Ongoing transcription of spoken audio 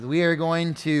We are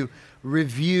going to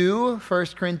review 1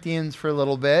 Corinthians for a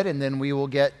little bit, and then we will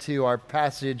get to our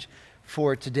passage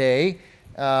for today.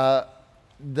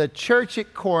 The church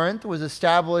at Corinth was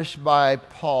established by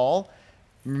Paul.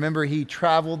 Remember, he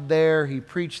traveled there, he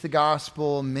preached the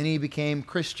gospel, many became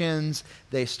Christians,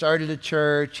 they started a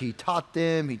church, he taught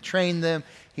them, he trained them,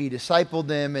 he discipled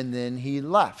them, and then he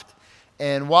left.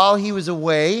 And while he was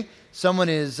away, someone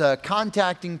is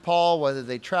contacting Paul, whether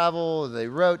they travel or they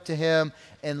wrote to him,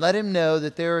 and let him know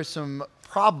that there are some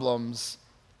problems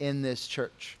in this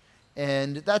church.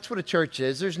 And that's what a church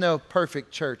is. There's no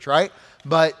perfect church, right?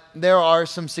 But there are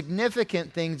some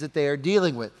significant things that they are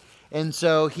dealing with. And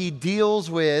so he deals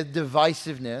with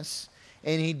divisiveness,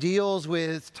 and he deals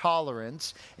with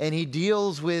tolerance, and he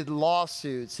deals with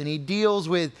lawsuits, and he deals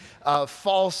with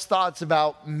false thoughts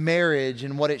about marriage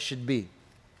and what it should be.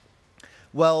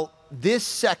 Well, this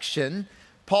section,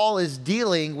 Paul is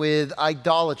dealing with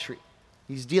idolatry.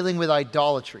 He's dealing with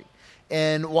idolatry.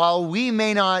 And while we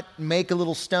may not make a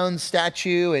little stone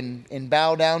statue and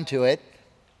bow down to it,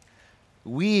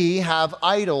 we have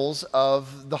idols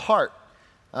of the heart.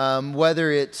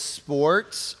 Whether it's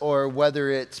sports, or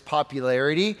whether it's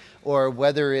popularity, or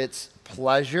whether it's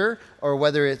pleasure, or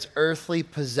whether it's earthly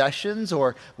possessions,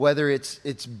 or whether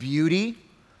it's beauty,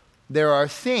 there are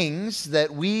things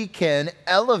that we can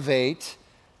elevate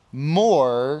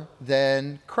more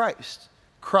than Christ.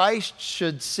 Christ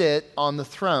should sit on the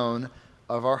throne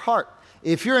of our heart.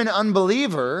 If you're an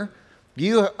unbeliever,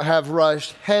 you have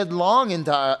rushed headlong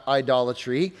into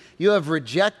idolatry. You have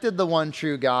rejected the one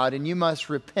true God, and you must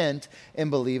repent and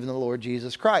believe in the Lord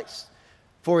Jesus Christ.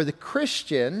 For the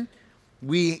Christian,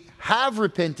 we have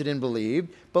repented and believed,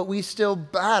 but we still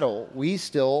battle. We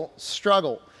still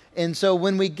struggle. And so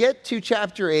when we get to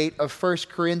chapter 8 of 1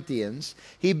 Corinthians,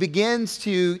 he begins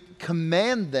to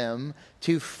command them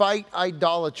to fight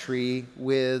idolatry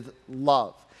with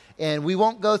love. And we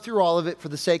won't go through all of it for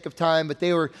the sake of time, but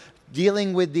they were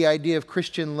dealing with the idea of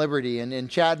Christian liberty. And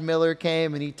Chad Miller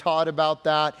came and he taught about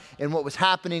that. And what was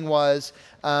happening was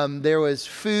there was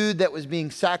food that was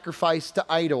being sacrificed to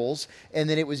idols, and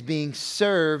then it was being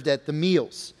served at the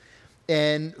meals.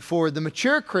 And for the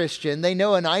mature Christian, they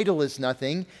know an idol is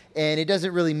nothing, and it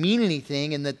doesn't really mean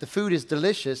anything, and that the food is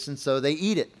delicious, and so they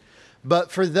eat it.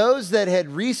 But for those that had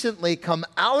recently come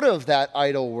out of that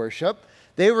idol worship,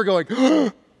 they were going,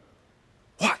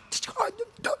 what?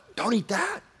 Don't eat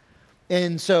that.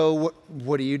 And so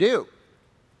what do you do?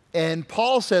 And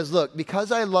Paul says, look,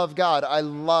 because I love God, I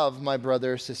love my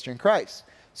brother or sister in Christ.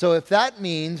 So if that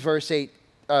means, verse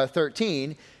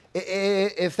 13,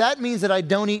 if that means that I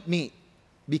don't eat meat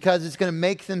because it's going to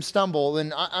make them stumble,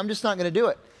 then I'm just not going to do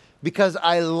it. Because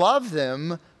I love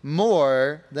them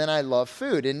more than I love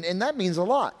food. And that means a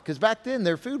lot, because back then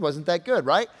their food wasn't that good,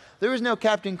 right? There was no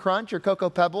Captain Crunch or Cocoa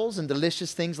Pebbles and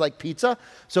delicious things like pizza.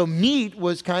 So meat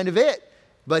was kind of it.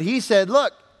 But he said,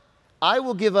 look, I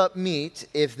will give up meat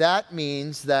if that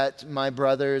means that my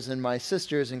brothers and my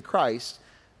sisters in Christ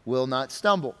will not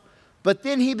stumble. But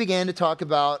then he began to talk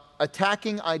about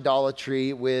attacking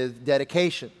idolatry with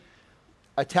dedication.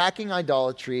 Attacking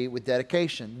idolatry with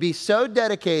dedication. Be so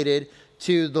dedicated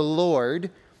to the Lord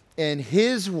and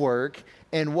His work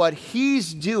and what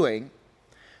He's doing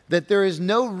that there is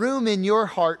no room in your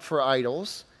heart for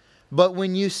idols. But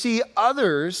when you see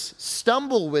others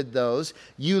stumble with those,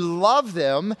 you love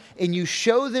them and you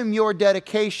show them your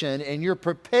dedication, and you're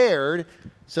prepared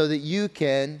so that you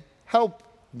can help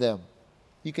them.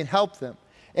 You can help them.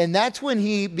 And that's when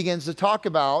he begins to talk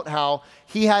about how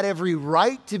he had every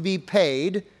right to be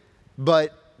paid,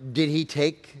 but did he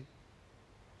take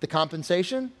the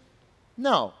compensation?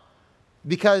 No,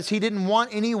 because he didn't want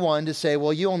anyone to say,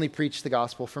 well, you only preach the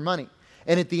gospel for money.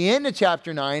 And at the end of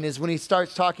chapter 9 is when he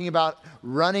starts talking about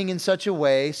running in such a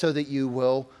way so that you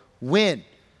will win.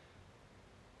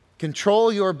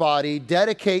 Control your body,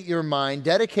 dedicate your mind,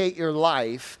 dedicate your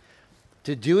life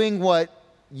to doing what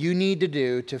you need to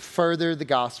do to further the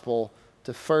gospel,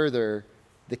 to further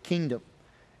the kingdom.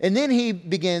 And then he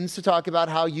begins to talk about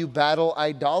how you battle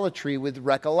idolatry with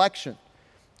recollection.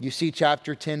 You see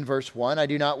chapter 10, verse 1. I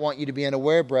do not want you to be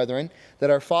unaware, brethren, that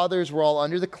our fathers were all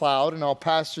under the cloud and all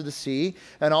passed through the sea,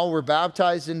 and all were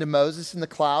baptized into Moses in the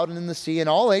cloud and in the sea, and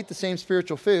all ate the same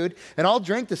spiritual food, and all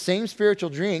drank the same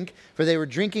spiritual drink, for they were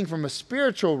drinking from a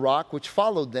spiritual rock which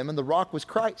followed them, and the rock was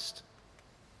Christ.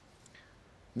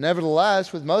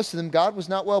 Nevertheless, with most of them, God was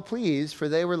not well pleased, for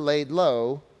they were laid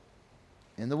low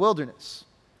in the wilderness.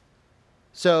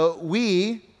 So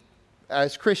we,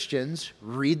 as Christians,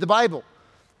 read the Bible.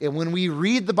 And when we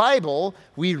read the Bible,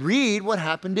 we read what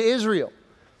happened to Israel.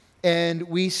 And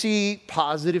we see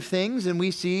positive things and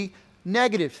we see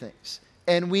negative things.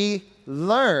 and we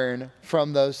learn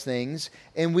from those things,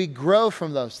 and we grow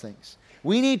from those things.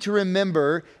 We need to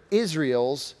remember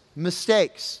Israel's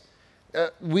mistakes.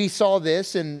 We saw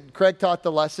this, and Craig taught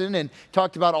the lesson and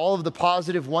talked about all of the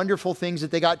positive, wonderful things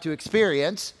that they got to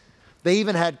experience. They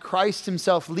even had Christ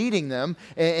himself leading them,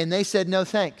 and they said no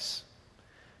thanks.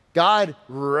 God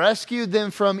rescued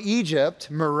them from Egypt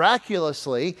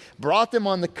miraculously, brought them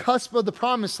on the cusp of the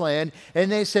promised land, and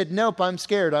they said, nope, I'm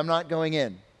scared, I'm not going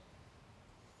in.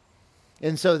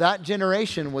 And so that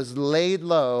generation was laid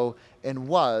low and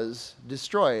was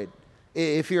destroyed.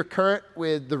 If you're current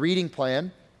with the reading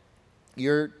plan,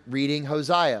 you're reading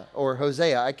Hosea or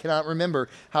Hosea. I cannot remember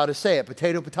how to say it.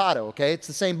 Potato, okay? It's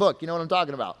the same book. You know what I'm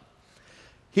talking about.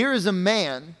 Here is a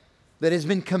man that has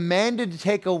been commanded to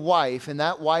take a wife, and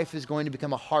that wife is going to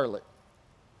become a harlot.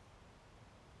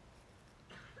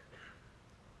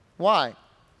 Why?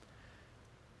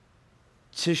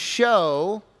 To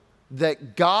show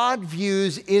that God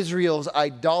views Israel's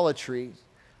idolatry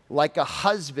like a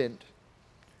husband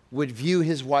would view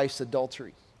his wife's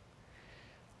adultery.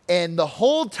 And the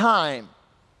whole time,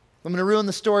 I'm going to ruin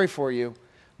the story for you,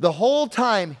 the whole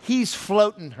time he's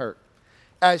floating her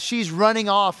as she's running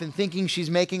off and thinking she's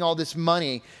making all this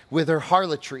money with her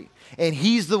harlotry. And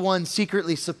he's the one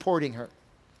secretly supporting her.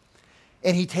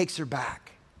 And he takes her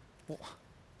back.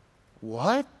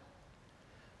 What?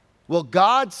 Well,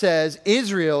 God says,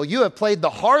 Israel, you have played the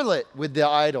harlot with the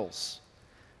idols,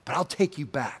 but I'll take you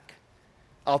back.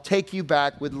 I'll take you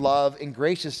back with love and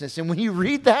graciousness. And when you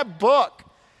read that book,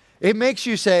 it makes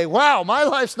you say, wow, my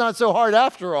life's not so hard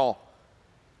after all.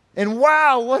 And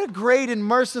wow, what a great and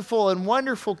merciful and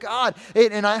wonderful God.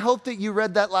 And I hope that you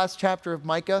read that last chapter of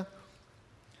Micah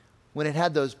when it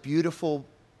had those beautiful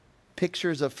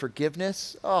pictures of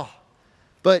forgiveness. Oh,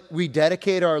 but we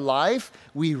dedicate our life,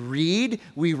 we read,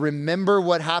 we remember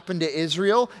what happened to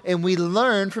Israel, and we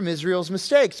learn from Israel's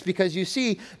mistakes. Because you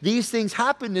see, these things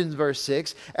happened in verse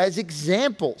 6 as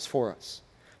examples for us,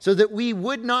 so that we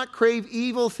would not crave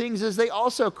evil things as they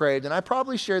also craved. And I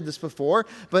probably shared this before,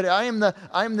 but I am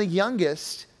the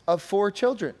youngest of 4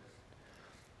 children.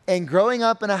 And growing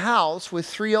up in a house with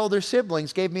 3 older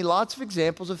siblings gave me lots of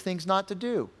examples of things not to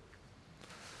do.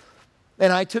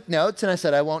 And I took notes and I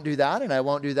said, I won't do that, and I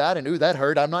won't do that, and ooh, that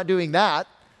hurt, I'm not doing that.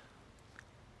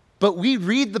 But we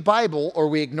read the Bible, or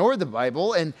we ignore the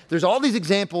Bible, and there's all these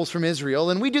examples from Israel,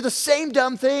 and we do the same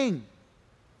dumb thing.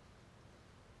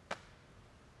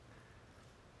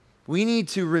 We need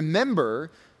to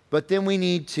remember, but then we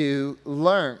need to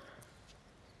learn.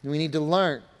 We need to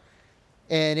learn.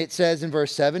 And it says in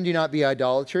verse 7, do not be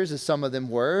idolaters, as some of them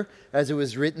were. As it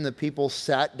was written, the people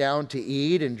sat down to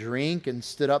eat and drink and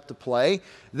stood up to play.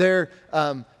 Their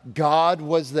God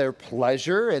was their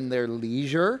pleasure and their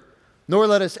leisure. Nor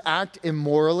let us act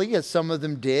immorally, as some of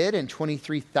them did, and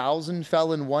 23,000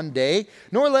 fell in one day.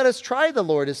 Nor let us try the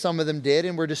Lord, as some of them did,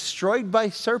 and were destroyed by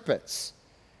serpents.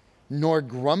 Nor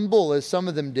grumble, as some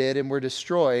of them did, and were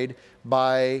destroyed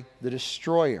by the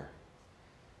destroyer.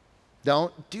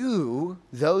 Don't do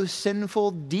those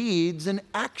sinful deeds and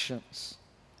actions.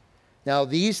 Now,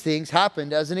 these things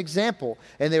happened as an example,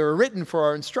 and they were written for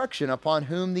our instruction, upon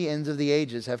whom the ends of the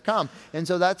ages have come. And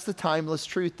so that's the timeless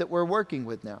truth that we're working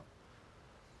with now.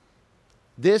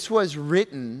 This was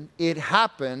written, it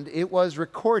happened, it was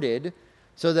recorded,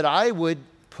 so that I would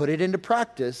put it into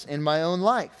practice in my own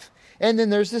life. And then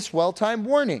there's this well-timed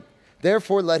warning.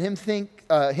 Therefore, let him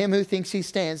who thinks he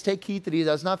stands, take heed that he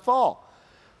does not fall.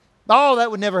 Oh, that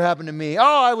would never happen to me.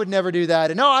 Oh, I would never do that.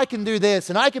 And oh, I can do this.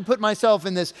 And I can put myself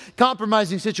in this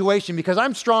compromising situation because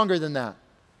I'm stronger than that.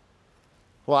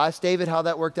 Well, ask David how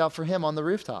that worked out for him on the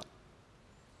rooftop.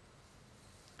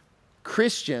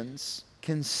 Christians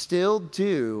can still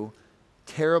do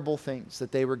terrible things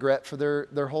that they regret for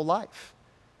their whole life.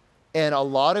 And a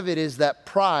lot of it is that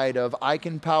pride of I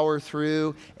can power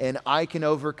through and I can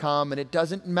overcome, and it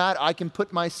doesn't matter. I can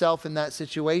put myself in that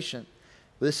situation.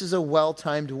 This is a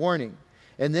well-timed warning.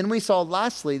 And then we saw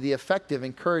lastly the effective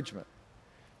encouragement.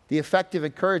 The effective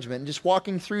encouragement. And just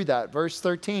walking through that, verse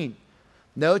 13.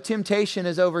 No temptation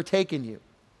has overtaken you,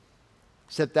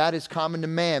 except that is common to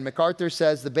man. MacArthur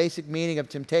says the basic meaning of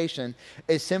temptation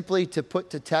is simply to put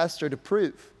to test or to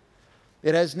prove.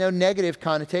 It has no negative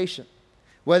connotation.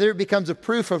 Whether it becomes a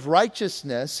proof of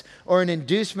righteousness or an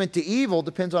inducement to evil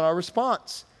depends on our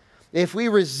response. If we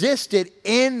resist it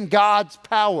in God's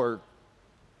power,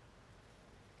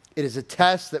 it is a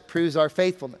test that proves our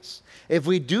faithfulness. If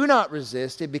we do not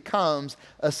resist, it becomes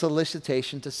a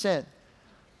solicitation to sin.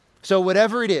 So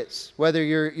whatever it is, whether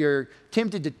you're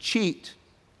tempted to cheat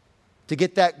to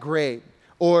get that grade,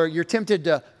 Or you're tempted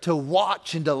to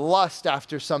watch and to lust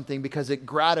after something because it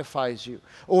gratifies you.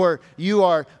 Or you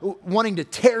are wanting to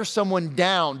tear someone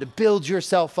down to build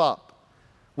yourself up.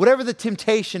 Whatever the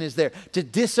temptation is there, to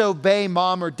disobey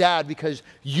mom or dad because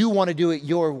you want to do it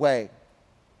your way.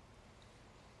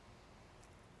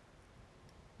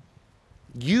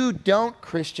 You don't,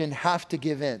 Christian, have to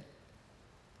give in.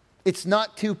 It's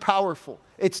not too powerful.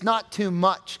 It's not too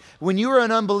much. When you were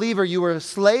an unbeliever, you were a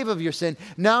slave of your sin.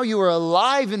 Now you are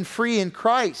alive and free in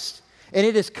Christ. And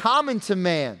it is common to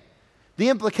man. The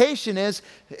implication is,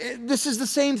 this is the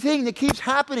same thing that keeps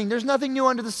happening. There's nothing new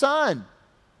under the sun.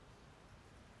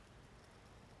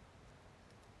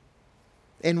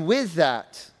 And with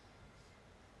that,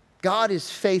 God is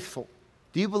faithful.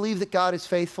 Do you believe that God is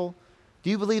faithful?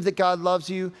 Do you believe that God loves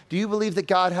you? Do you believe that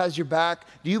God has your back?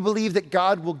 Do you believe that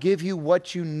God will give you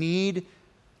what you need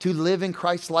to live in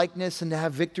Christ's likeness and to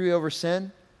have victory over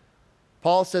sin?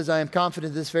 Paul says, I am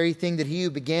confident of this very thing, that he who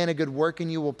began a good work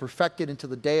in you will perfect it until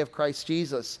the day of Christ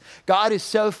Jesus. God is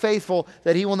so faithful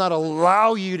that he will not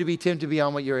allow you to be tempted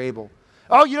beyond what you're able.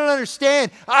 Oh, you don't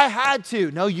understand. I had to.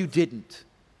 No, you didn't.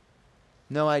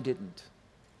 No, I didn't.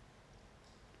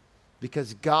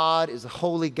 Because God is a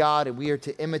holy God and we are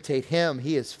to imitate him.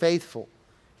 He is faithful.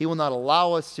 He will not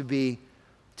allow us to be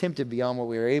tempted beyond what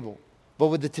we are able. But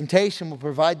with the temptation will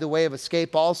provide the way of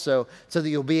escape also, so that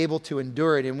you'll be able to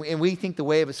endure it. And we think the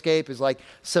way of escape is like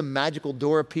some magical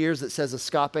door appears that says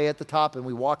escape at the top and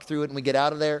we walk through it and we get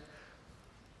out of there.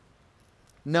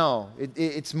 No,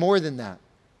 it's more than that.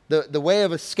 The way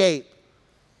of escape,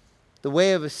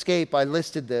 I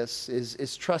listed this,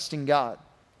 is trusting God.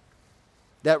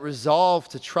 That resolve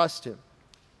to trust him.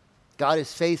 God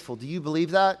is faithful. Do you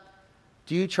believe that?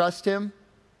 Do you trust him?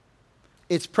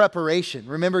 It's preparation.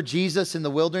 Remember Jesus in the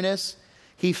wilderness?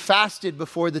 He fasted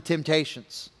before the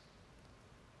temptations.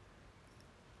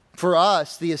 For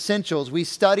us, the essentials, we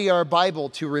study our Bible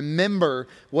to remember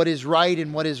what is right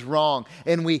and what is wrong.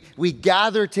 And we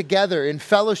gather together in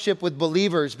fellowship with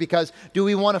believers because do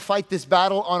we want to fight this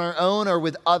battle on our own or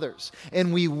with others?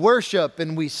 And we worship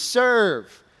and we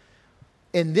serve.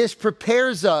 And this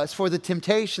prepares us for the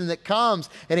temptation that comes,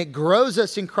 and it grows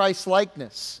us in Christ's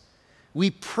likeness.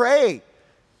 We pray,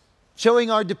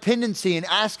 showing our dependency and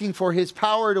asking for his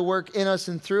power to work in us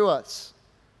and through us.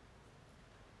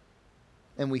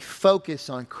 And we focus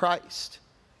on Christ,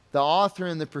 the author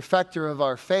and the perfecter of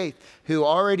our faith, who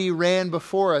already ran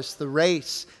before us the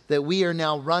race that we are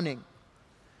now running.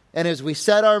 And as we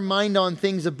set our mind on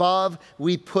things above,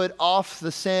 we put off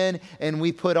the sin and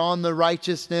we put on the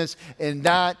righteousness, and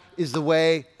that is the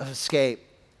way of escape.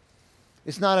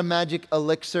 It's not a magic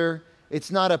elixir.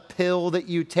 It's not a pill that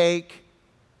you take.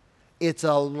 It's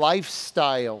a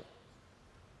lifestyle.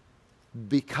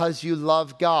 Because you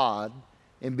love God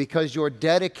and because you're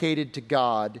dedicated to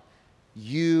God,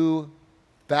 you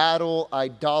battle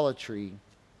idolatry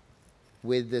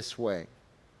with this way.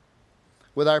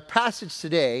 With our passage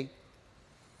today,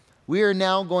 we are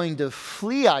now going to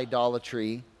flee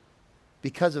idolatry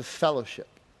because of fellowship.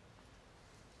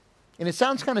 And it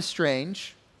sounds kind of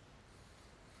strange,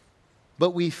 but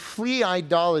we flee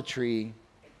idolatry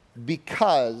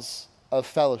because of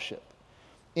fellowship.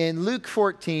 In Luke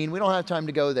 14, we don't have time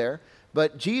to go there,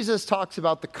 but Jesus talks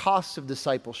about the cost of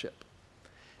discipleship.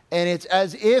 And it's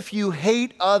as if you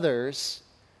hate others,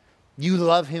 you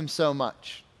love him so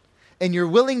much. And you're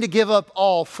willing to give up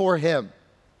all for him.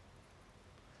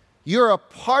 You're a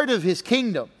part of his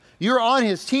kingdom. You're on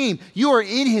his team. You are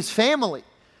in his family.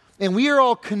 And we are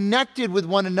all connected with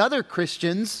one another,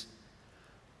 Christians.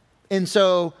 And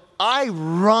so I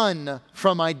run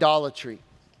from idolatry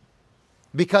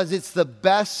because it's the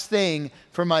best thing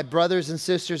for my brothers and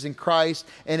sisters in Christ,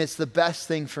 and it's the best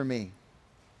thing for me.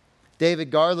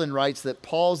 David Garland writes that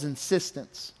Paul's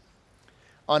insistence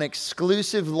on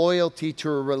exclusive loyalty to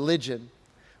a religion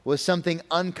was something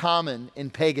uncommon in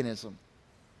paganism.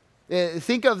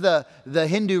 Think of the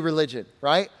Hindu religion,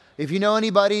 right? If you know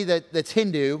anybody that's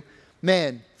Hindu,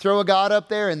 man, throw a god up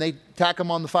there and they tack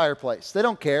them on the fireplace. They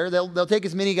don't care. They'll take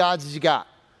as many gods as you got.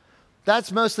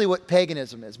 That's mostly what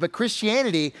paganism is. But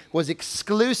Christianity was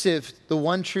exclusive, the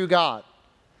one true God.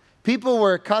 People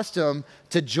were accustomed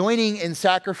to joining in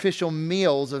sacrificial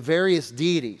meals of various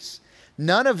deities,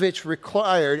 none of which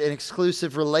required an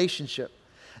exclusive relationship.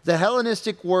 The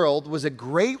Hellenistic world was a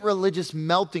great religious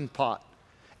melting pot,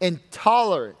 and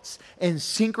tolerance and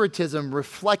syncretism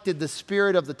reflected the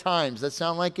spirit of the times. That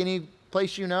sound like any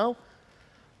place you know?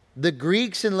 The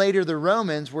Greeks and later the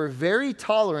Romans were very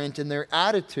tolerant in their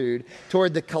attitude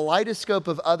toward the kaleidoscope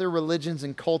of other religions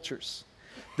and cultures.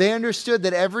 They understood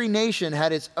that every nation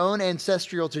had its own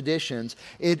ancestral traditions,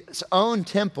 its own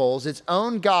temples, its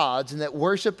own gods, and that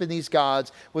worship in these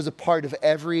gods was a part of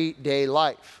everyday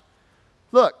life.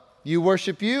 Look, you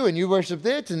worship you and you worship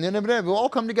this, and then we'll all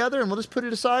come together and we'll just put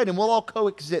it aside and we'll all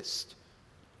coexist.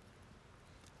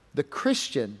 The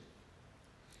Christian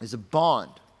is a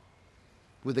bond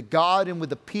with a God and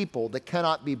with a people that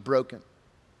cannot be broken.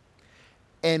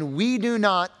 And we do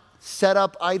not set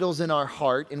up idols in our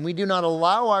heart, and we do not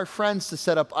allow our friends to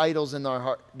set up idols in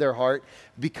their heart,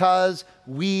 because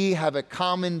we have a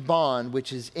common bond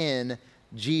which is in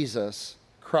Jesus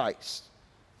Christ.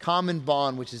 Common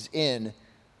bond which is in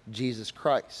Jesus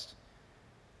Christ.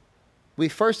 We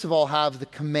first of all have the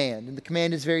command, and the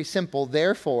command is very simple.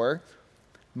 Therefore,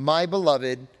 my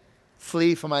beloved,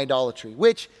 flee from idolatry.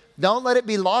 Which, don't let it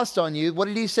be lost on you. What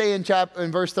did he say in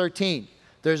verse 13?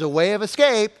 There's a way of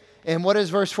escape. And what does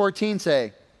verse 14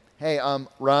 say? Hey,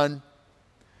 run.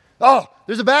 Oh,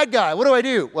 there's a bad guy. What do I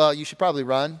do? Well, you should probably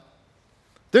run.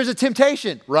 There's a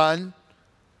temptation. Run.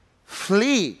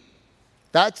 Flee.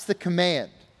 That's the command.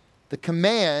 The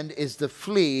command is to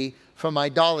flee from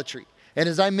idolatry. And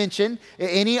as I mentioned,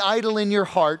 any idol in your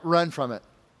heart, run from it.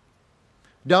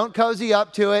 Don't cozy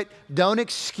up to it. Don't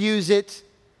excuse it.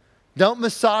 Don't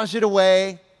massage it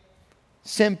away.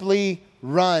 Simply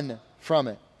run from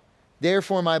it.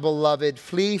 Therefore, my beloved,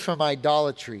 flee from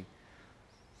idolatry.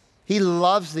 He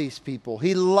loves these people.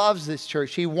 He loves this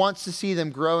church. He wants to see them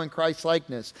grow in Christ's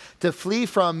likeness. To flee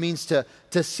from means to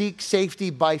seek safety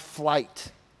by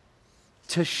flight,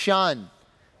 to shun,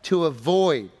 to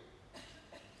avoid.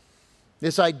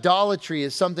 This idolatry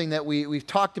is something that we've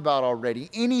talked about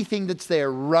already. Anything that's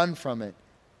there, run from it.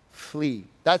 Flee.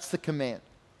 That's the command.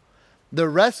 The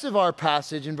rest of our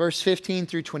passage in verse 15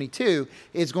 through 22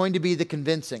 is going to be the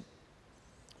convincing.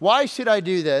 Why should I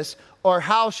do this? Or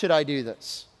how should I do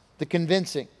this? The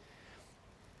convincing.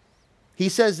 He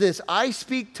says this, I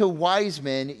speak to wise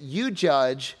men, you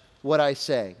judge what I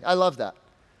say. I love that.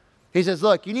 He says,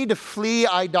 look, you need to flee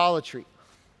idolatry.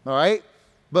 All right?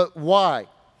 But why?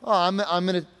 Oh, I'm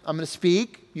going to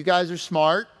speak. You guys are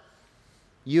smart.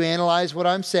 You analyze what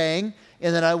I'm saying.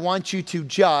 And then I want you to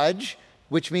judge,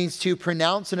 which means to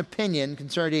pronounce an opinion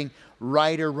concerning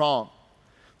right or wrong.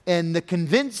 And the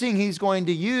convincing he's going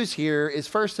to use here is,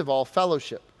 first of all,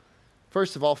 fellowship.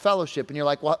 First of all, fellowship. And you're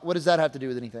like, what does that have to do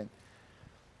with anything?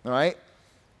 All right?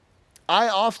 I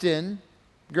often,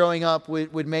 growing up,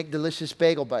 would make delicious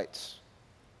bagel bites.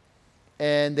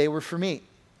 And they were for me.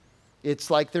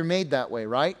 It's like they're made that way,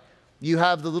 right? You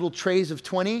have the little trays of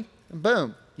 20, and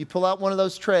boom. You pull out one of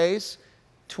those trays,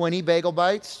 20 bagel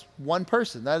bites, one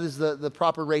person. That is the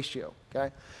proper ratio,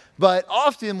 okay? But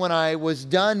often when I was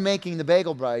done making the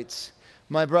bagel bites,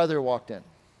 my brother walked in.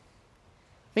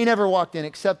 He never walked in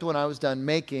except when I was done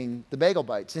making the bagel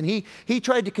bites. And he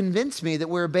tried to convince me that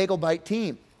we're a bagel bite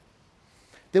team,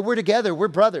 that we're together, we're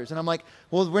brothers. And I'm like,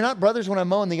 well, we're not brothers when I'm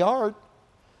mowing the yard.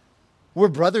 We're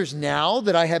brothers now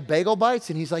that I have bagel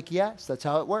bites? And he's like, yes, that's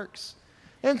how it works.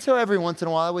 And so every once in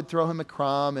a while I would throw him a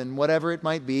crumb and whatever it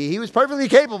might be. He was perfectly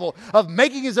capable of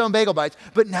making his own bagel bites,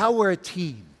 but now we're a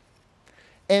team.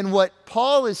 And what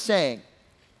Paul is saying,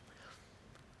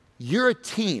 you're a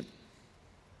team.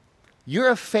 You're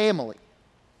a family.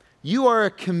 You are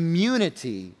a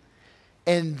community.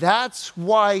 And that's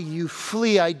why you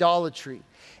flee idolatry.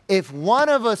 If one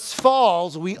of us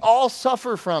falls, we all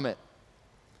suffer from it.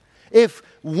 If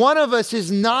one of us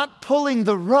is not pulling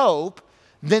the rope,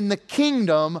 then the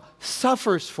kingdom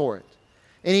suffers for it.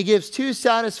 And he gives two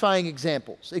satisfying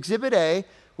examples. Exhibit A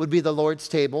would be the Lord's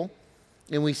table.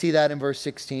 And we see that in verse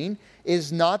 16.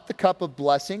 Is not the cup of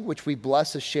blessing, which we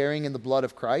bless, a sharing in the blood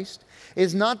of Christ?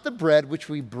 Is not the bread which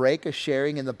we break a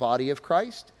sharing in the body of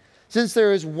Christ? Since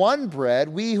there is one bread,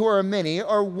 we who are many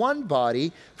are one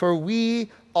body, for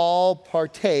we all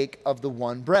partake of the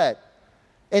one bread.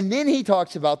 And then he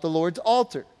talks about the Lord's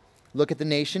altar. Look at the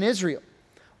nation Israel.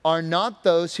 Are not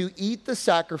those who eat the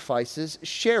sacrifices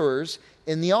sharers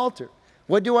in the altar?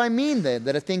 What do I mean then?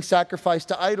 That a thing sacrificed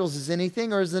to idols is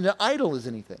anything, or is it an idol is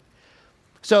anything?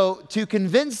 So to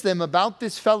convince them about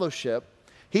this fellowship,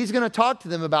 he's going to talk to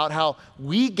them about how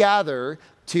we gather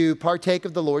to partake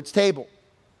of the Lord's table.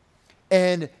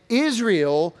 And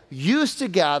Israel used to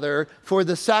gather for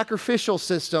the sacrificial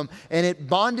system, and it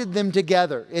bonded them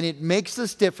together. And it makes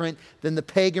us different than the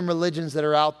pagan religions that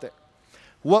are out there.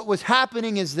 What was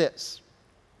happening is this,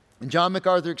 and John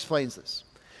MacArthur explains this.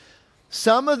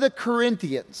 Some of the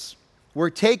Corinthians were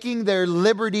taking their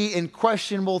liberty in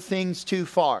questionable things too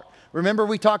far. Remember,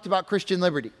 we talked about Christian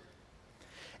liberty.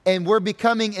 And we're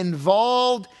becoming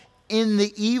involved in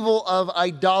the evil of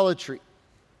idolatry.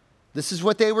 This is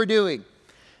what they were doing.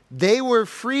 They were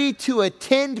free to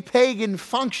attend pagan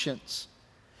functions,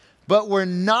 but were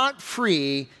not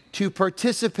free to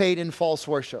participate in false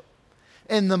worship.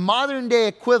 And the modern day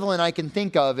equivalent I can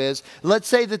think of is, let's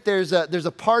say that there's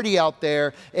a party out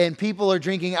there and people are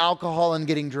drinking alcohol and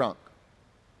getting drunk.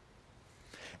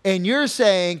 And you're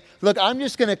saying, look, I'm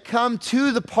just going to come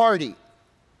to the party.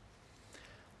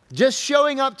 Just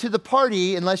showing up to the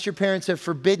party, unless your parents have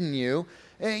forbidden you,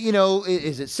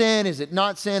 is it sin? Is it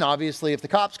not sin? Obviously, if the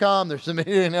cops come, there's some,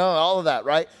 all of that,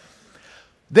 right?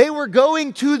 They were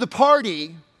going to the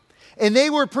party and they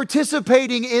were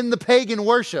participating in the pagan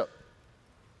worship.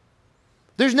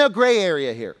 There's no gray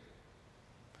area here.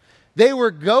 They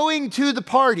were going to the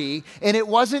party, and it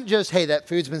wasn't just, hey, that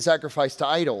food's been sacrificed to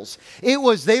idols. It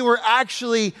was they were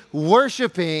actually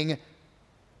worshiping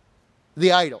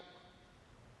the idol.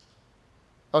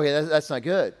 Okay, that's not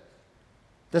good.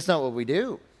 That's not what we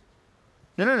do.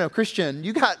 No, Christian,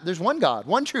 there's one God,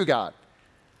 one true God.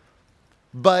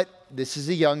 But this is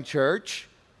a young church.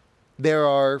 There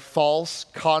are false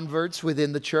converts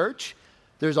within the church.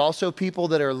 There's also people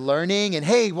that are learning and,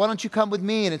 hey, why don't you come with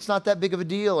me? And it's not that big of a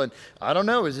deal. And I don't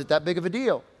know, is it that big of a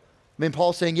deal? I mean,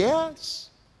 Paul's saying,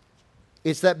 yes,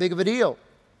 it's that big of a deal.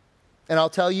 And I'll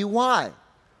tell you why.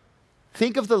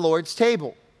 Think of the Lord's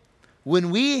table. When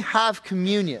we have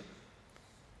communion,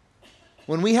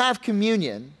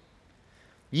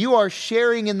 you are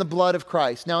sharing in the blood of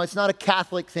Christ. Now, it's not a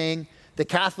Catholic thing. The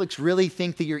Catholics really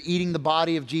think that you're eating the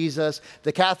body of Jesus.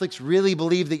 The Catholics really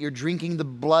believe that you're drinking the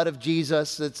blood of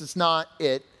Jesus. It's not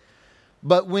it.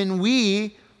 But when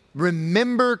we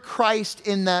remember Christ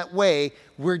in that way,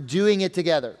 we're doing it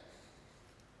together.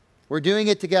 We're doing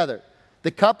it together.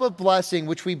 The cup of blessing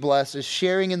which we bless is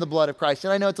sharing in the blood of Christ.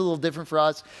 And I know it's a little different for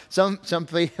us. Some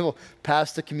people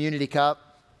pass the community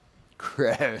cup.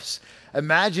 Gross.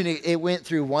 Imagine it went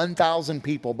through 1,000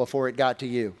 people before it got to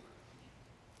you.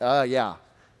 Yeah,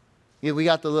 we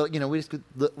got the little,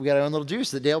 we got our own little juice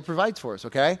that Dale provides for us,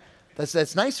 okay?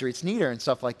 That's nicer, it's neater and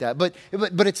stuff like that. But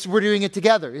we're doing it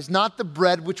together. It's not the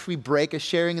bread which we break as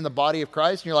sharing in the body of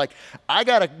Christ. And you're like, I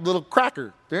got a little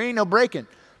cracker. There ain't no breaking.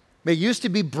 It used to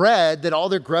be bread that all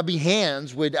their grubby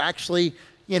hands would actually,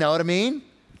 you know what I mean?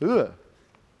 Ugh.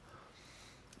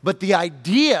 But the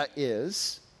idea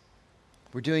is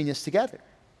we're doing this together.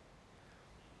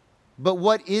 But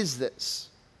what is this?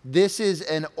 This is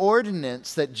an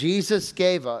ordinance that Jesus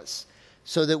gave us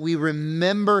so that we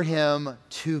remember him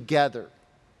together.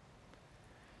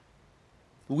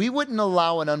 We wouldn't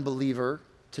allow an unbeliever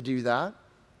to do that.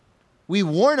 We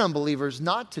warn unbelievers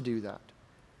not to do that.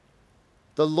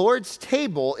 The Lord's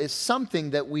table is something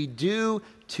that we do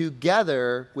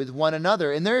together with one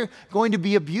another. And they're going to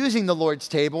be abusing the Lord's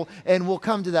table, and we'll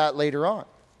come to that later on.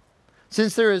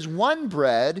 Since there is one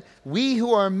bread, we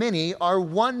who are many are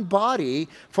one body,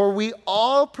 for we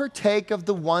all partake of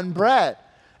the one bread.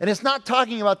 And it's not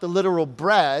talking about the literal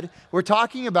bread. We're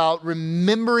talking about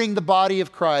remembering the body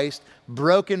of Christ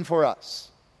broken for us.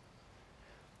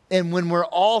 And when we're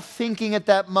all thinking at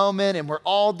that moment, and we're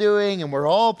all doing, and we're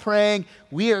all praying,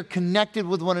 we are connected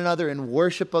with one another in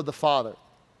worship of the Father.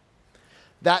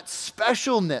 That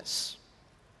specialness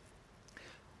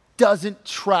doesn't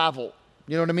travel.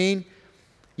 You know what I mean?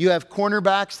 You have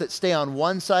cornerbacks that stay on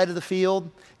one side of the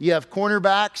field. You have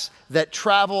cornerbacks that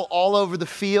travel all over the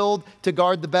field to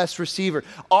guard the best receiver.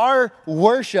 Our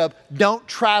worship don't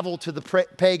travel to the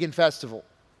pagan festival.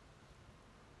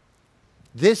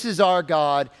 This is our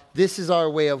God. This is our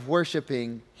way of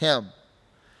worshiping him.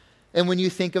 And when you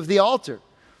think of the altar,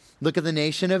 look at the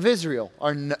nation of Israel.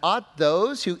 Are not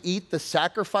those who eat the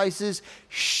sacrifices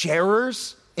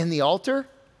sharers in the altar?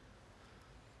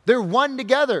 They're one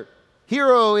together. Hear,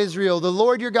 O Israel, the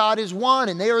Lord your God is one,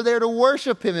 and they are there to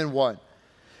worship him in one.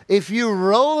 If you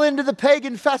roll into the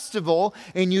pagan festival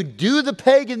and you do the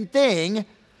pagan thing,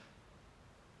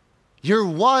 you're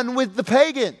one with the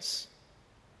pagans.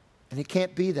 And it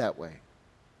can't be that way.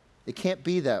 It can't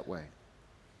be that way.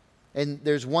 And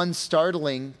there's one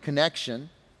startling connection.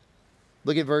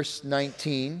 Look at verse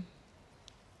 19.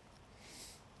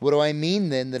 What do I mean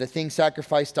then? That a thing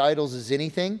sacrificed to idols is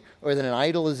anything? Or that an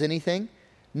idol is anything?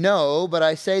 No, but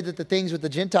I say that the things with the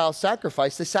Gentiles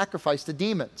sacrifice, they sacrifice to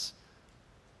demons.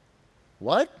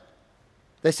 What?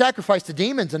 They sacrifice to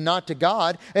demons and not to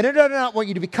God. And I do not want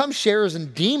you to become sharers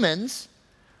in demons.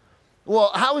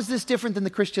 Well, how is this different than the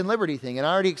Christian liberty thing? And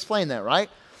I already explained that, right?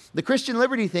 The Christian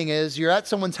liberty thing is you're at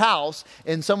someone's house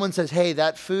and someone says, hey,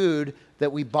 that food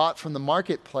that we bought from the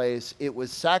marketplace, it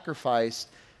was sacrificed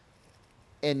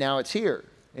and now it's here.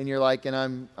 And you're like,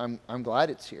 and I'm glad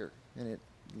it's here and it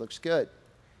looks good.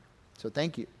 So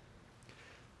thank you.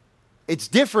 It's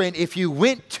different if you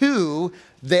went to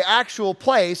the actual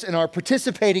place and are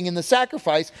participating in the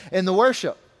sacrifice and the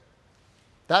worship.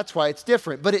 That's why it's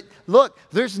different. But look,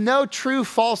 there's no true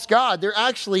false god. They're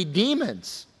actually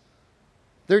demons.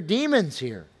 They're demons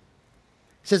here.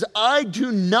 It says, I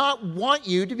do not want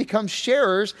you to become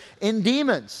sharers in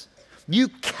demons. You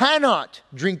cannot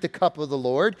drink the cup of the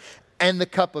Lord and the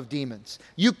cup of demons.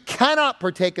 You cannot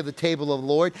partake of the table of the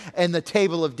Lord and the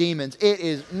table of demons. It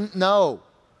is, no.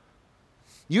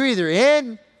 You're either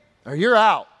in or you're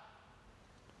out.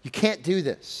 You can't do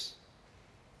this.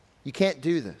 You can't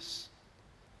do this.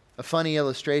 A funny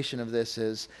illustration of this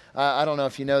is, I don't know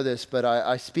if you know this, but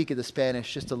I speak of the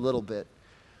Spanish just a little bit.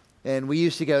 And we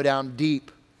used to go down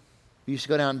deep.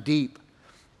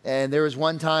 And there was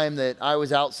one time that I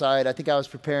was outside. I think I was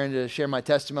preparing to share my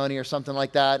testimony or something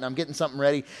like that. And I'm getting something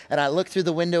ready. And I looked through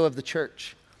the window of the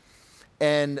church.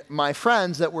 And my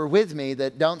friends that were with me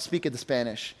that don't speak of the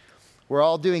Spanish were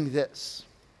all doing this.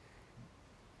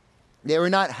 They were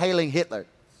not hailing Hitler.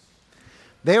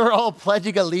 They were all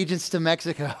pledging allegiance to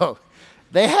Mexico.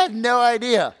 They had no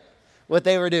idea what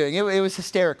they were doing. It was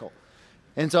hysterical.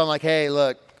 And so I'm like, hey,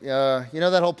 look, you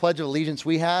know that whole Pledge of Allegiance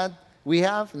we have?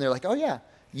 And they're like, oh, yeah,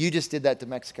 you just did that to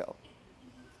Mexico.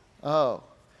 Oh.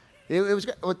 It was.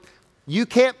 You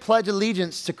can't pledge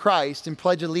allegiance to Christ and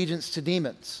pledge allegiance to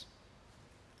demons.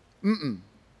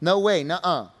 No way,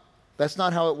 nuh-uh. That's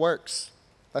not how it works.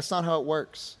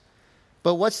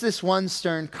 But what's this one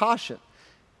stern caution?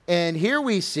 And here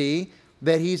we see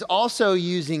that he's also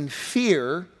using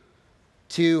fear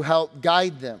to help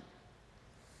guide them.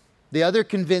 The other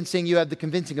convincing, you have the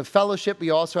convincing of fellowship, but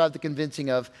you also have the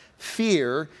convincing of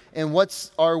fear. And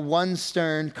what's our one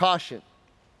stern caution?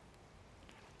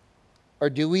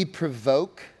 Or do we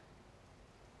provoke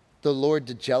the Lord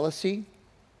to jealousy?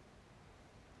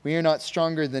 We are not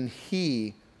stronger than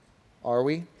he, are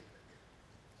we?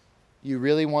 You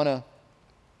really want to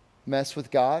mess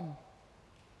with God?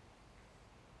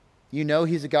 You know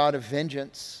he's a God of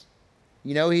vengeance.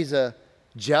 You know he's a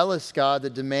jealous God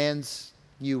that demands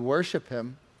you worship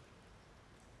him.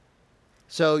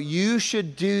 So you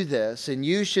should do this, and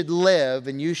you should live,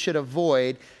 and you should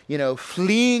avoid,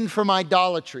 fleeing from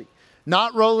idolatry.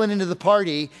 Not rolling into the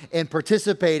party and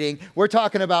participating. We're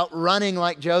talking about running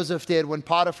like Joseph did when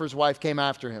Potiphar's wife came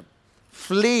after him.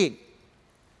 Fleeing.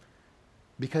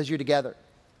 Because you're together.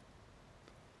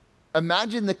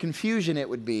 Imagine the confusion it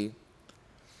would be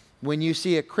when you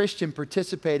see a Christian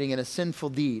participating in a sinful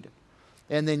deed.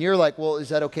 And then you're like, well, is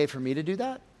that okay for me to do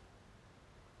that?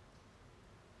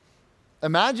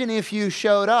 Imagine if you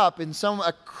showed up and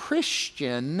a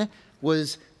Christian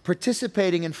was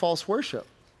participating in false worship.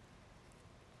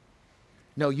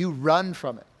 No, you run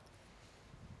from it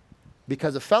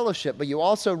because of fellowship, but you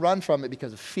also run from it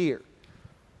because of fear.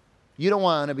 You don't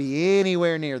want to be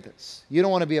anywhere near this. You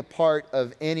don't want to be a part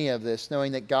of any of this,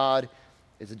 knowing that God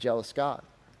is a jealous God.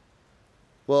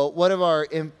 Well, what are our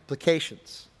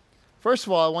implications? First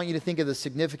of all, I want you to think of the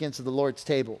significance of the Lord's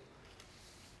table.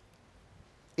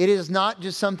 It is not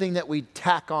just something that we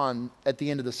tack on at the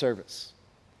end of the service.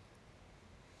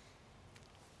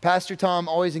 Pastor Tom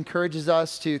always encourages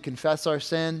us to confess our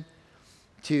sin,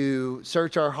 to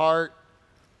search our heart,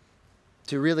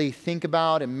 to really think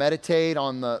about and meditate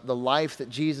on the life that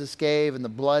Jesus gave and the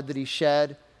blood that he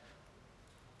shed.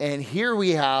 And here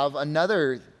we have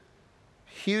another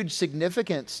huge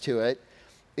significance to it,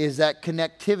 is that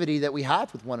connectivity that we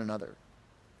have with one another.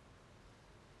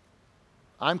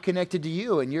 I'm connected to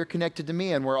you and you're connected to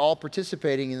me, and we're all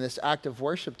participating in this act of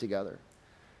worship together.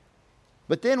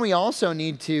 But then we also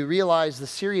need to realize the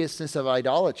seriousness of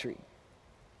idolatry.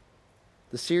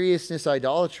 The seriousness of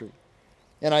idolatry.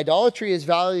 And idolatry is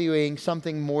valuing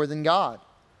something more than God.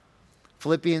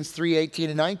 Philippians 3:18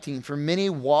 and 19. For many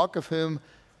walk, of whom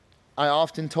I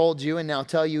often told you and now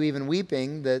tell you even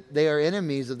weeping, that they are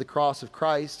enemies of the cross of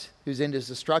Christ, whose end is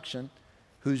destruction,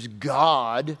 whose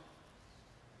God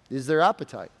is their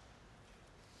appetite,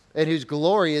 and whose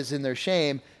glory is in their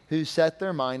shame, who set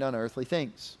their mind on earthly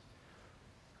things.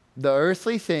 The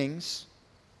earthly things,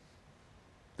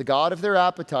 the God of their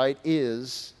appetite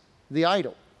is the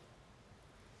idol.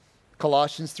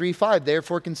 Colossians 3:5,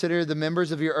 therefore consider the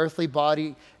members of your earthly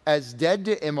body as dead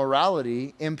to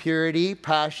immorality, impurity,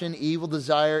 passion, evil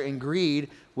desire, and greed,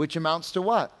 which amounts to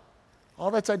what?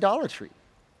 All that's idolatry.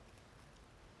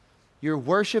 You're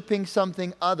worshiping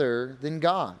something other than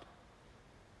God.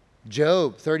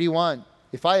 Job 31,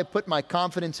 if I have put my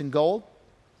confidence in gold,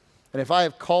 and if I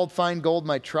have called fine gold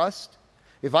my trust,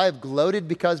 if I have gloated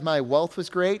because my wealth was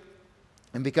great,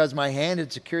 and because my hand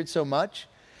had secured so much,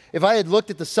 If I had looked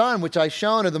at the sun, which I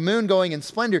shone, or the moon going in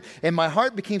splendor, and my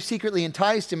heart became secretly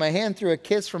enticed, and my hand threw a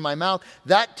kiss from my mouth,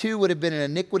 that too would have been an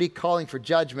iniquity calling for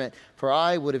judgment, for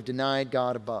I would have denied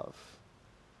God above.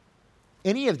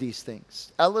 Any of these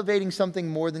things, elevating something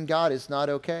more than God, is not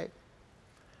okay.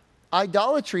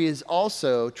 Idolatry is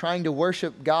also trying to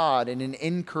worship God in an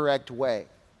incorrect way.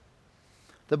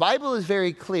 The Bible is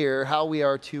very clear how we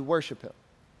are to worship Him.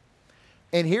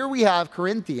 And here we have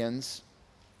Corinthians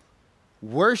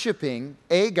worshiping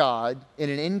a God in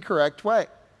an incorrect way.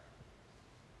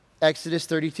 Exodus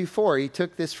 32:4, he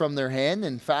took this from their hand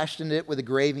and fashioned it with a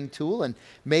graving tool and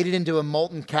made it into a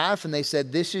molten calf. And they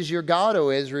said, "This is your God, O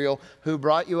Israel, who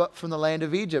brought you up from the land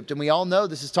of Egypt." And we all know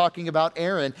this is talking about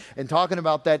Aaron and talking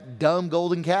about that dumb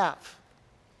golden calf.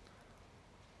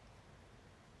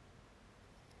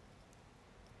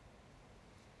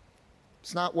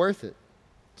 It's not worth it.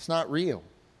 It's not real.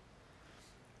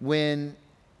 When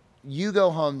you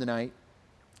go home tonight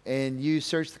and you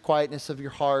search the quietness of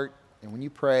your heart and when you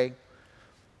pray,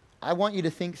 I want you to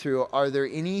think through, are there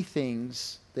any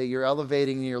things that you're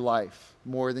elevating in your life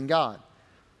more than God?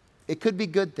 It could be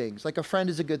good things, like a friend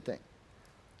is a good thing.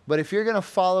 But if you're going to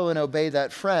follow and obey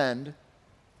that friend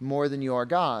more than you are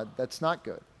God, that's not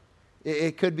good.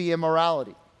 It could be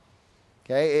immorality.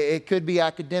 Okay? It could be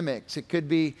academics. It could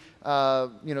be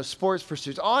sports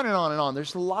pursuits, on and on and on.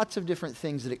 There's lots of different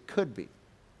things that it could be.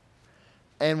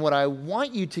 And what I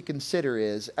want you to consider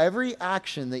is every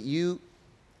action that you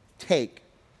take,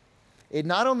 it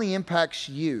not only impacts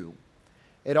you,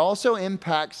 it also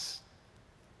impacts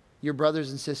your brothers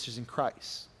and sisters in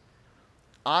Christ.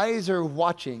 Eyes are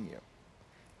watching you,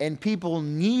 and people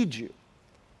need you.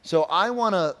 So I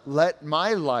want to let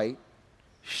my light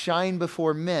shine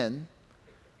before men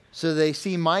so they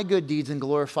see my good deeds and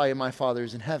glorify my Father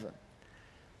who's in heaven.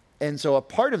 And so a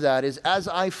part of that is as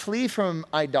I flee from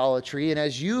idolatry and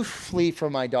as you flee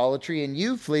from idolatry and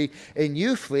you flee,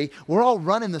 we're all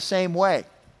running the same way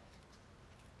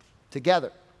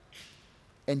together.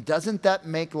 And doesn't that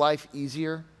make life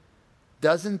easier?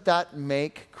 Doesn't that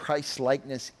make Christ's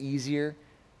likeness easier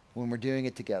when we're doing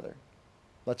it together?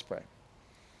 Let's pray.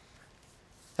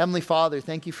 Heavenly Father,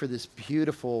 thank you for this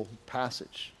beautiful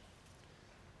passage.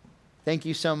 Thank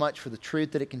you so much for the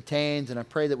truth that it contains, and I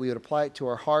pray that we would apply it to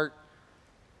our heart.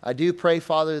 I do pray,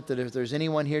 Father, that if there's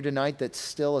anyone here tonight that's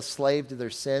still a slave to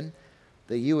their sin,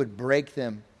 that you would break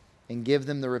them and give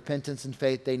them the repentance and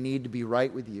faith they need to be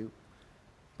right with you.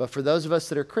 But for those of us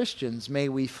that are Christians, may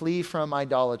we flee from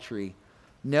idolatry,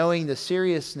 knowing the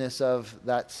seriousness of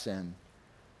that sin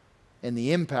and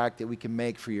the impact that we can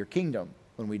make for your kingdom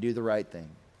when we do the right thing.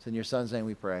 It's in your Son's name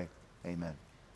we pray. Amen.